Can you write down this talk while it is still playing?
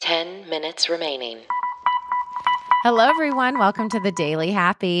10 minutes remaining. Hello, everyone. Welcome to the Daily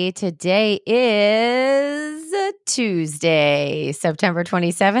Happy. Today is Tuesday, September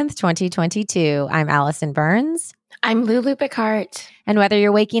 27th, 2022. I'm Allison Burns. I'm Lulu Picard. And whether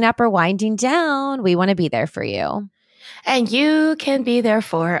you're waking up or winding down, we want to be there for you. And you can be there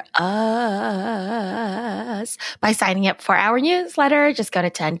for us by signing up for our newsletter. Just go to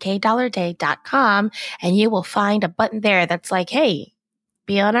 10kdollarday.com and you will find a button there that's like, hey,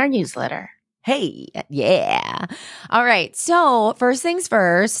 be on our newsletter. Hey, yeah. All right. So first things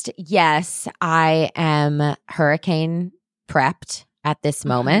first, yes, I am hurricane prepped at this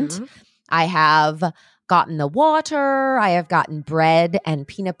moment. Mm-hmm. I have gotten the water. I have gotten bread and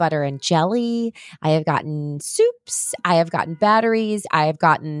peanut butter and jelly. I have gotten soups. I have gotten batteries. I have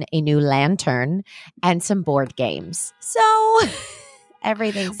gotten a new lantern and some board games. So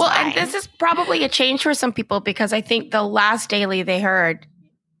everything's fine. And this is probably a change for some people because I think the last daily they heard,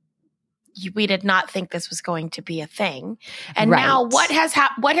 we did not think this was going to be a thing. And now what has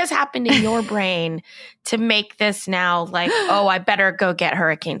happened in your brain to make this now like, oh, I better go get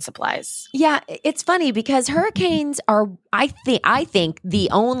hurricane supplies? Yeah, it's funny because hurricanes are, I think the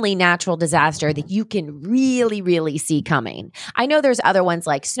only natural disaster that you can really, really see coming. I know there's other ones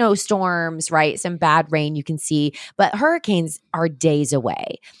like snowstorms, right? Some bad rain you can see, but hurricanes are days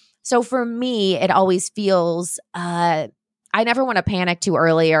away. So for me, it always feels, I never want to panic too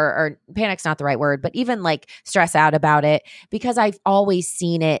early or panic's not the right word, but even like stress out about it because I've always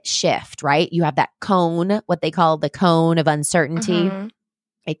seen it shift, right? You have that cone, what they call the cone of uncertainty. Mm-hmm.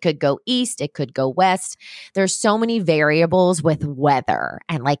 It could go east, it could go west. There's so many variables with weather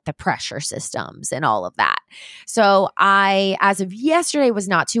and like the pressure systems and all of that. So I, as of yesterday, was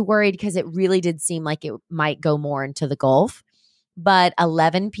not too worried because it really did seem like it might go more into the Gulf. But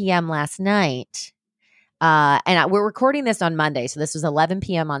 11 p.m. last night, we're recording this on Monday, so this was 11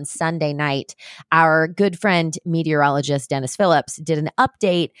 p.m. on Sunday night. Our good friend, meteorologist Dennis Phillips, did an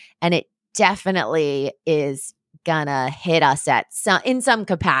update, and it definitely is gonna hit us in some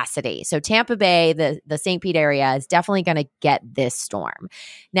capacity. So Tampa Bay, the St. Pete area, is definitely gonna get this storm.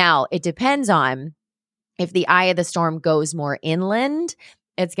 Now, it depends on if the eye of the storm goes more inland,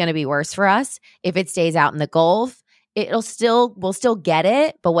 it's gonna be worse for us. If it stays out in the Gulf, we'll still get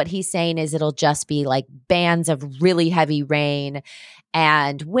it, but what he's saying is it'll just be like bands of really heavy rain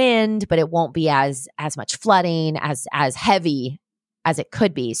and wind, but it won't be as much flooding, as heavy as it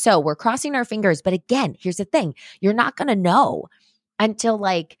could be. So we're crossing our fingers, but again, here's the thing. You're not going to know until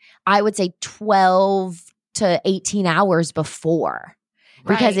like, I would say 12 to 18 hours before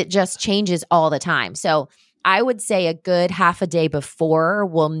because it just changes all the time. So I would say a good half a day before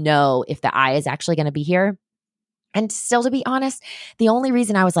we'll know if the eye is actually going to be here. And still, to be honest, the only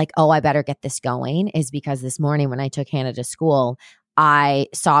reason I was like, oh, I better get this going is because this morning when I took Hannah to school, I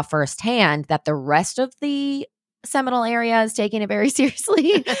saw firsthand that the rest of the Seminole area is taking it very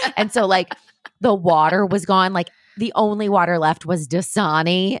seriously. And so like the water was gone. Like the only water left was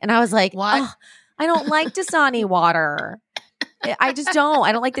Dasani. And I was like, what? Oh, I don't like Dasani water. I just don't.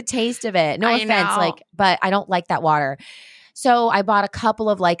 I don't like the taste of it. No offense, but I don't like that water. So I bought a couple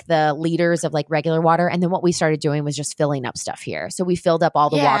of like the liters of like regular water. And then what we started doing was just filling up stuff here. So we filled up all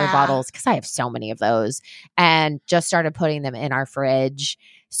the water bottles because I have so many of those and just started putting them in our fridge.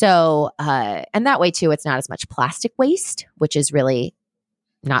 So, and that way too, it's not as much plastic waste, which is really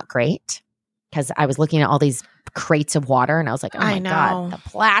not great because I was looking at all these crates of water and I was like, oh my God, the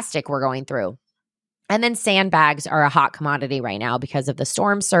plastic we're going through. And then sandbags are a hot commodity right now because of the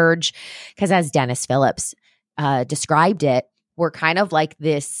storm surge. Because as Dennis Phillips described it, we're kind of like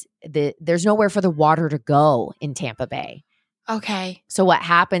there's nowhere for the water to go in Tampa Bay. Okay. So what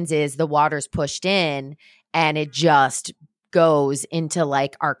happens is the water's pushed in and it just goes into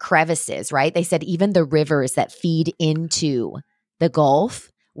like our crevices, right? They said even the rivers that feed into the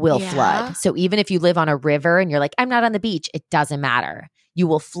Gulf will flood. So even if you live on a river and you're like, I'm not on the beach, it doesn't matter. You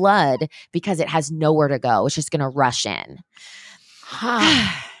will flood because it has nowhere to go. It's just going to rush in.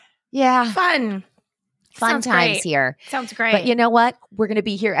 Yeah. Fun Sounds times great. Here. Sounds great. But you know what? We're going to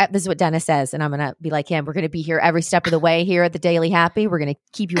be here. This is what Dennis says, and I'm going to be like him. We're going to be here every step of the way here at the Daily Happy. We're going to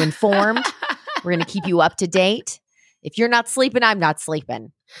keep you informed. We're going to keep you up to date. If you're not sleeping, I'm not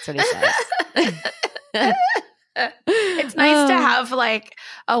sleeping. That's what he says. It's nice to have like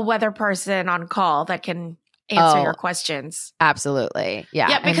a weather person on call that can answer your questions. Absolutely. Yeah.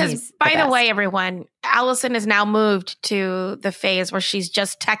 Yeah, because by the way, everyone, Allison has now moved to the phase where she's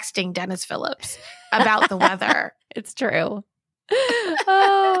just texting Dennis Phillips about the weather. It's true.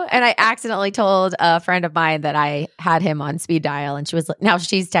 Oh, and I accidentally told a friend of mine that I had him on speed dial, and now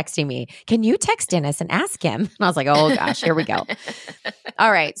she's texting me, can you text Dennis and ask him? And I was like, oh gosh, here we go.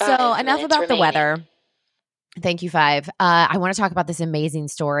 All right. So enough about the weather. Thank you, Five. I want to talk about this amazing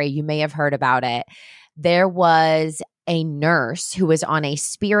story. You may have heard about it. There was a nurse who was on a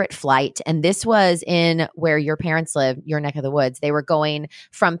Spirit flight, and this was in where your parents live, your neck of the woods. They were going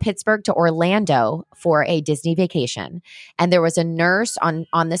from Pittsburgh to Orlando for a Disney vacation, and there was a nurse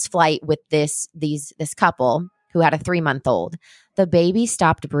on this flight with this couple who had a 3-month-old. The baby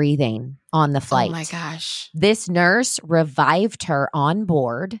stopped breathing on the flight. Oh my gosh! This nurse revived her on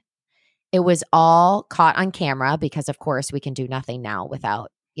board. It was all caught on camera because, of course, we can do nothing now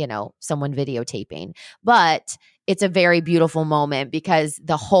without someone videotaping. But it's a very beautiful moment because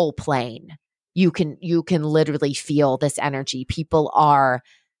the whole plane, you can literally feel this energy. People are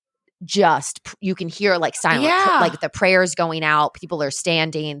you can hear like silent, like the prayers going out. People are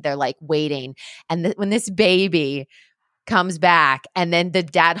standing, they're like waiting. And when this baby comes back and then the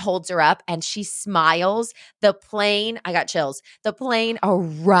dad holds her up and she smiles, the plane, I got chills. The plane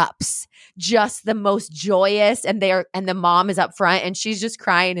erupts, just the most joyous. And the mom is up front and she's just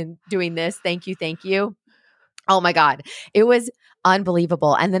crying and doing this. Thank you. Thank you. Oh my God. It was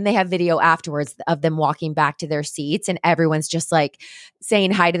unbelievable. And then they have video afterwards of them walking back to their seats and everyone's just like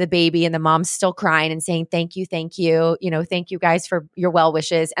saying hi to the baby and the mom's still crying and saying, thank you. Thank you. Thank you guys for your well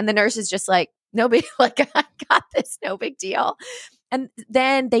wishes. And the nurse is just like, no big, like, I got this, no big deal. And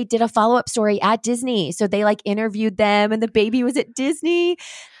then they did a follow-up story at Disney. So they like interviewed them and the baby was at Disney.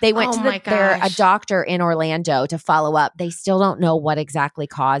 They went to a doctor in Orlando to follow up. They still don't know what exactly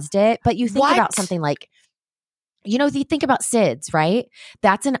caused it. But you think about something like, you think about SIDS, right?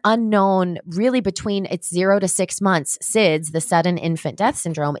 That's an unknown, really between it's 0 to 6 months. SIDS, the sudden infant death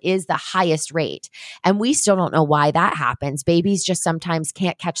syndrome, is the highest rate. And we still don't know why that happens. Babies just sometimes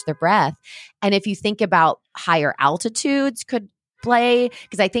can't catch their breath. And if you think about higher altitudes could play,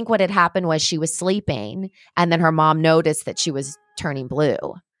 because I think what had happened was she was sleeping and then her mom noticed that she was turning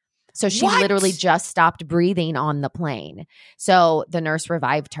blue. So she literally just stopped breathing on the plane. So the nurse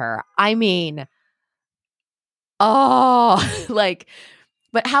revived her. I mean, but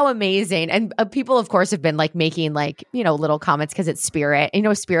how amazing. And people, of course, have been like making like, little comments because it's Spirit.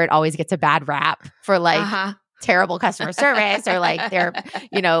 Spirit always gets a bad rap for like terrible customer service or like they're,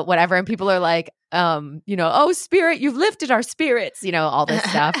 whatever. And people are like, oh, Spirit, you've lifted our spirits, all this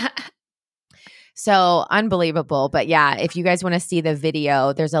stuff. So unbelievable. But yeah, if you guys want to see the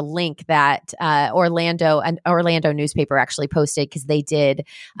video, there's a link that Orlando newspaper actually posted because they did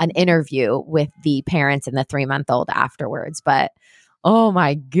an interview with the parents and the 3-month-old afterwards. But oh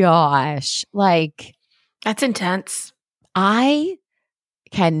my gosh, like that's intense. I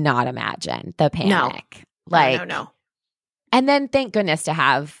cannot imagine the panic. No. And then thank goodness to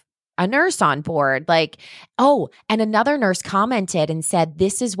have a nurse on board. And another nurse commented and said,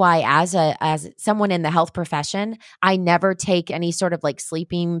 this is why as someone in the health profession, I never take any sort of like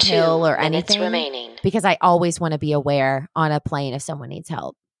sleeping pill or anything remaining. Because I always want to be aware on a plane if someone needs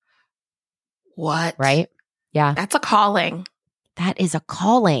help. What? Right? Yeah. That's a calling. That is a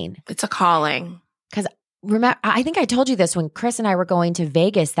calling. It's a calling. Because remember, I think I told you this when Chris and I were going to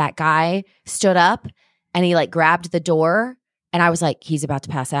Vegas, that guy stood up and he like grabbed the door. And I was like, he's about to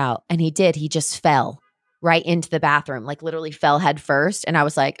pass out. And he did. He just fell right into the bathroom, like literally fell head first. And I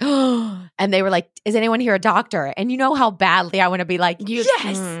was like, oh, and they were like, is anyone here a doctor? And you know how badly I want to be like,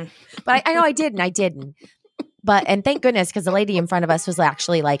 yes. But I know I did and I didn't. And thank goodness, because the lady in front of us was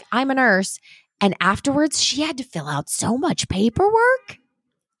actually like, I'm a nurse. And afterwards, she had to fill out so much paperwork.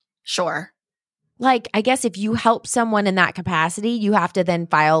 Sure. Like, I guess if you help someone in that capacity, you have to then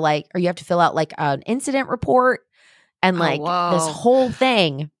file you have to fill out like an incident report. And this whole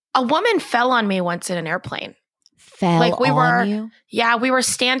thing. A woman fell on me once in an airplane. On you? Yeah, we were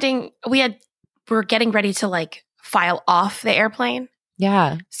standing. We were getting ready to like file off the airplane.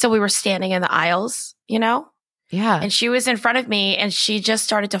 Yeah. So we were standing in the aisles, Yeah. And she was in front of me and she just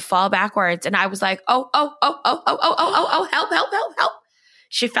started to fall backwards. And I was like, oh, help.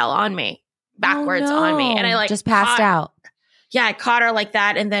 She fell on me, backwards on me. And I just passed out. Yeah, I caught her like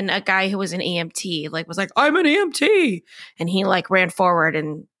that. And then a guy who was an EMT was like, I'm an EMT. And he ran forward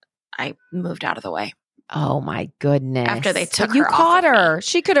and I moved out of the way. Oh my goodness. After they took her you off caught of her. Me.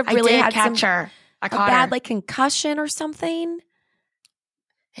 She could have really had catch her. I caught a bad her. Concussion or something.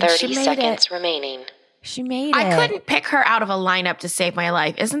 30 seconds remaining. She made it. I couldn't pick her out of a lineup to save my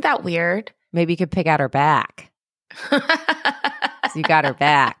life. Isn't that weird? Maybe you could pick out her back. So you got her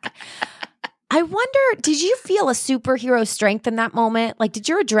back. I wonder, did you feel a superhero strength in that moment? Like, did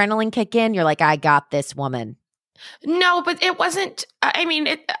your adrenaline kick in? You're like, I got this woman. No, but it wasn't. I mean,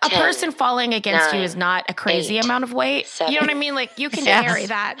 a 10, person falling against 9, you is not a crazy 8, amount of weight. 7, you know what I mean? Like, you can 6, carry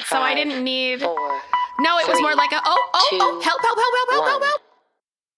that. So I didn't need. 4, No, it was 3, more like 2, help.